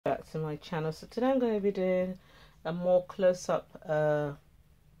to my channel. So today I'm going to be doing a more close-up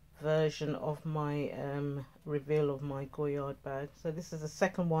version of my reveal of my Goyard bag. So this is the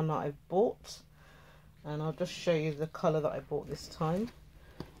second one that I've bought, and I'll just show you the colour that I bought this time.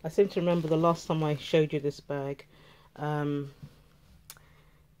 I seem to remember the last time I showed you this bag,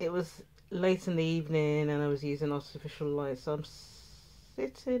 it was late in the evening and I was using artificial light, so I'm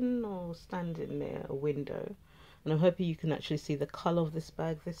sitting or standing near a window, and I'm hoping you can actually see the colour of this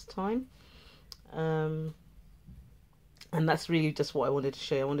bag this time. And that's really just what I wanted to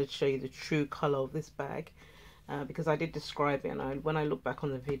show you. I wanted to show you the true colour of this bag, because I did describe it, and when I look back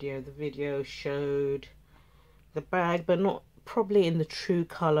on the video showed the bag, but not probably in the true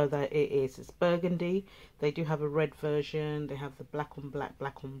colour that it is. It's burgundy. They do have a red version. They have the black on black,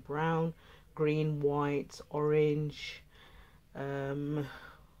 black on brown, green, white, orange,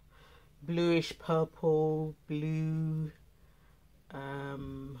 bluish purple, blue, I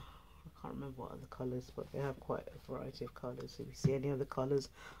can't remember what other colours, but they have quite a variety of colours. If you see any other colours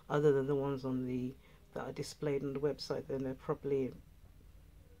other than the ones on that are displayed on the website, then they're probably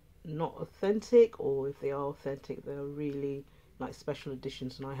not authentic, or if they are authentic, they're really like special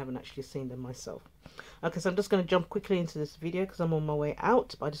editions and I haven't actually seen them myself. Okay, so I'm just going to jump quickly into this video because I'm on my way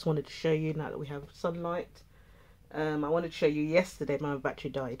out, but I just wanted to show you now that we have sunlight. I wanted to show you yesterday my battery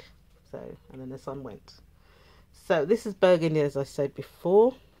died, so, and then the sun went. So this is burgundy, as I said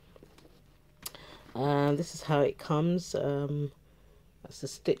before. This is how it comes. That's the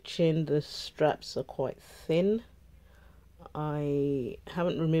stitching. The straps are quite thin. I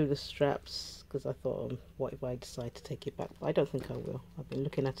haven't removed the straps because I thought, what if I decide to take it back? But I don't think I will. I've been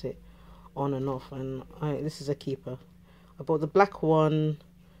looking at it on and off, and this is a keeper. I bought the black one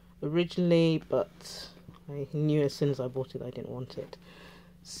originally, but I knew as soon as I bought it I didn't want it.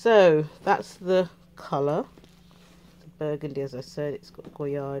 So that's the colour. The burgundy, as I said, it's got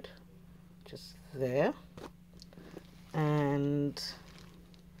Goyard just there, and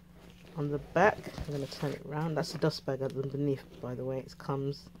on the back, I'm going to turn it around. That's a dust bag underneath, by the way. It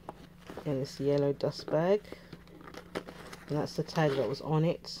comes in this yellow dust bag, and that's the tag that was on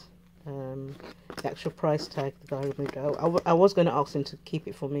it. The actual price tag, the guy removed it. I was going to ask him to keep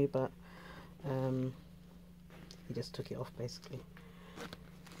it for me, but he just took it off basically.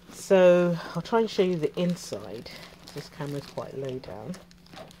 So I'll try and show you the inside. This camera is quite low down,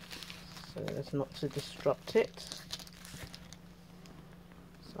 so as not to disrupt it.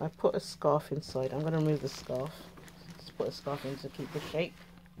 So I put a scarf inside. I'm going to remove the scarf. Just put a scarf in to keep the shape.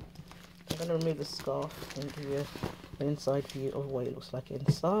 I'm going to remove the scarf and give you an inside view of what it looks like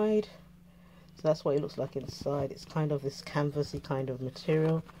inside. So that's what it looks like inside. It's kind of this canvasy kind of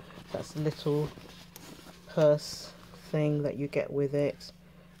material. That's a little purse thing that you get with it,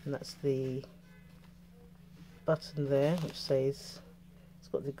 and that's the button there which says, it's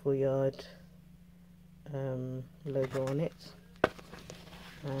got the Goyard logo on it,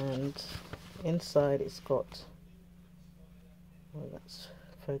 and inside it's got, well, that's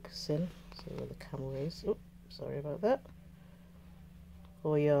focusing, see where the camera is. Oops, sorry about that.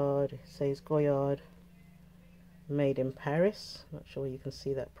 Goyard, it says Goyard made in Paris. Not sure you can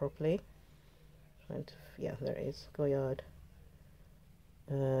see that properly. Yeah, there it is. Goyard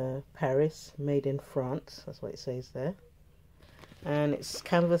Paris, made in France. That's what it says there. And it's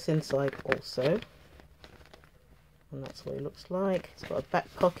canvas inside also, and that's what it looks like. It's got a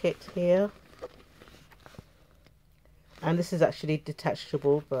back pocket here, and this is actually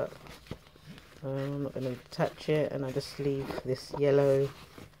detachable, but I'm not going to detach it, and I just leave this yellow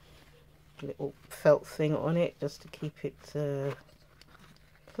little felt thing on it just to keep it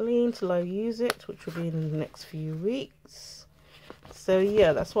clean till I use it, which will be in the next few weeks. So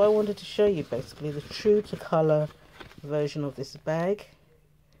yeah, that's what I wanted to show you, basically the true to colour version of this bag.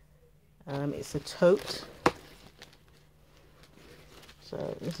 It's a tote,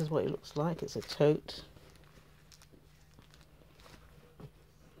 so this is what it looks like. It's a tote.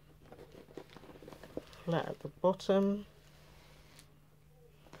 Flat at the bottom.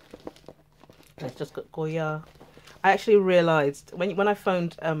 It's just got Goyard. I actually realised when I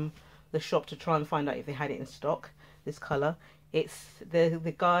phoned the shop to try and find out if they had it in stock, this colour, it's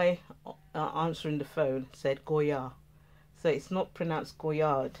the guy answering the phone said Goyard, so it's not pronounced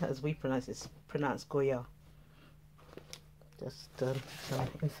Goyard as we pronounce it, it's pronounced Goyard. Just some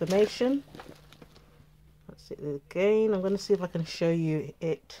information. That's it again. I'm going to see if I can show you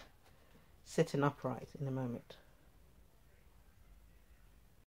it sitting upright in a moment.